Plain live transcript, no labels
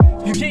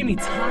gave me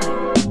time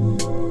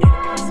and a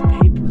piece of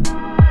paper,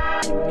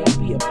 and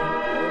maybe a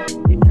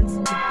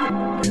pencil.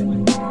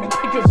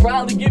 I could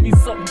probably give you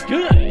something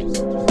good.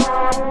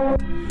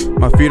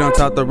 My feet on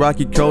top the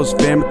rocky coast,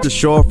 fam at the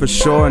shore for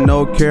sure.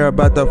 No care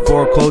about that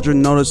foreclosure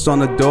notice on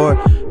the door.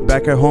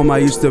 Back at home I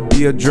used to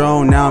be a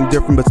drone. Now I'm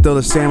different but still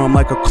the same, I'm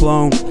like a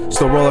clone.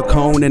 Still roll a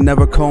cone and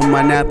never comb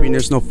my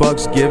nappiness. No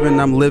fucks given,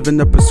 I'm living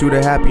the pursuit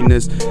of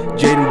happiness.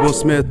 Jaden Will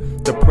Smith,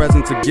 the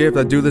present's a gift.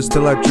 I do this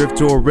till I drift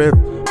to a riff.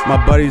 My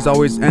buddies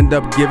always end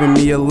up giving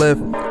me a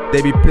lift.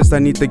 They be pissed I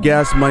need the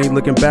gas money.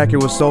 Looking back it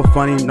was so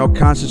funny. No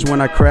conscience when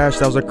I crashed,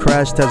 that was a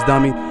crash test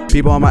dummy.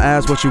 People on my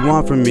ass, what you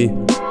want from me?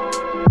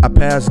 I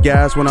pass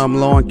gas when I'm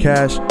low on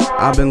cash.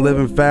 I've been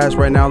living fast,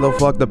 right now though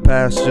fuck the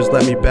past. Just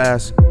let me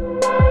bask.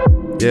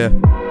 Yeah.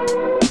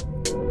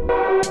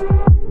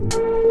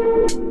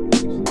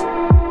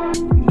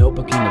 No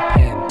book in the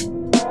pen.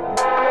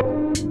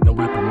 No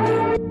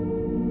reprimand.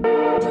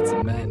 Let's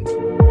amend.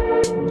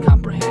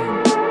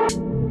 Comprehend.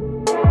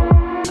 I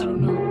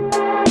don't know.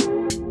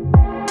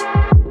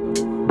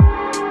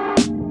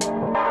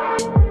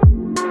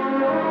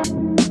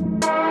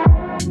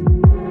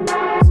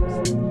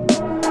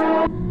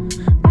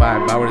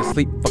 Five hours of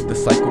sleep, fuck the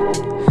cycle.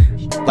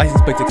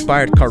 License plates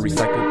expired, car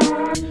recycled.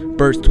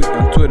 Birds tweet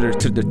on Twitter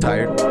till they're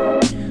tired.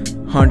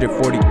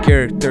 140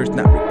 characters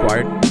not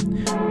required.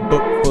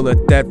 Book full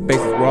of dead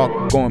faces, we're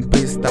all going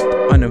places. Stop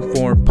the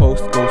uninformed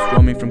post. Ghosts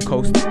roaming from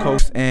coast to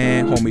coast.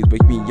 And homies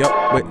wake me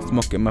up with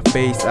smoke in my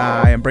face.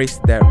 I embrace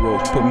that road,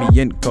 put me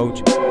in,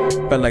 coach.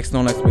 Felt like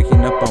Snorlax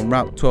waking up on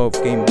Route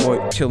 12. Game Boy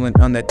chilling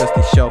on that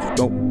dusty shelf.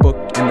 Notebook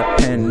and a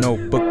pen,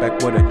 notebook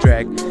back with a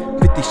drag.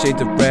 50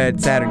 Shades of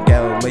Red, Saturn,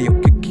 Galileo.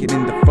 Kick it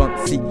in the front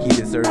seat, he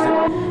deserves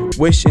it.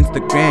 Wish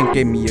Instagram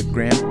gave me a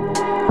gram.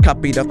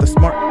 Copied off the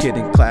smart kid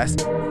in class.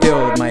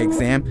 Failed my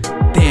exam.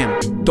 Damn,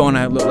 don't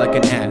I look like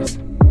an ass?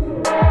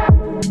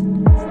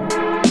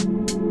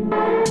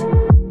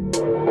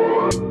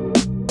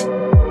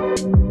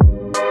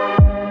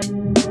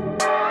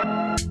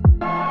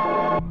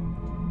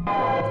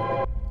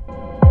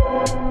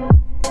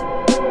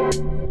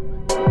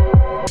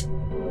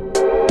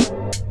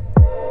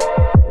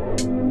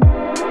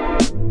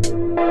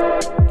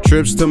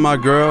 Trips to my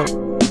girl.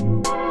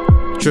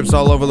 Trips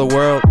all over the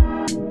world.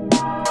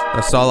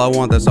 That's all I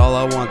want, that's all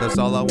I want, that's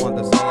all I want,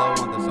 that's all I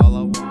want, that's all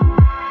I want.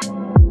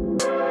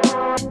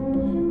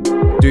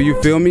 Do you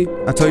feel me?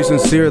 I tell you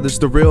sincere, this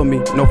the real me.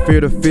 No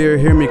fear to fear,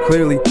 hear me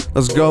clearly.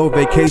 Let's go,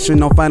 vacation,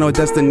 no final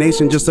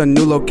destination. Just a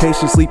new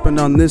location, sleeping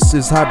on this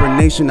is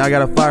hibernation. I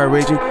got a fire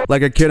raging,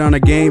 like a kid on a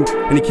game.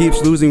 And he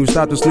keeps losing, we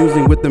stop the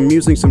snoozing with the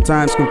musing.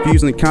 Sometimes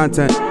confusing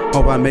content,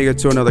 hope I make it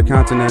to another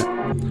continent.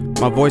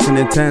 My voice and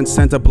intent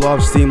sent to blow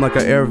off steam like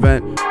an air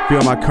vent.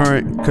 Feel my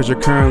current, cause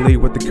you're currently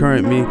with the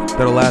current me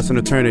that'll last an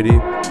eternity.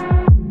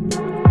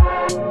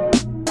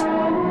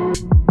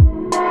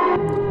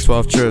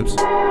 12 trips.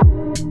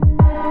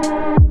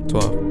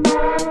 12.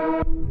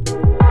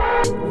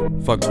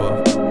 Fuck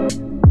 12.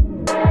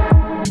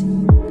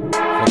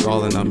 Fuck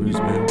all the numbers,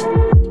 man.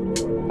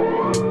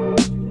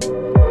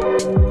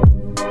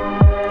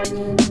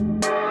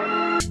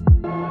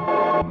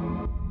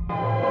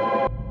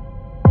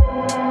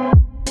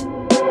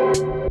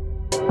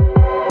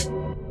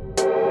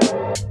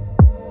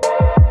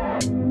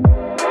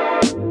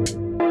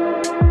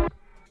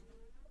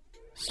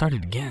 Start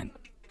it again.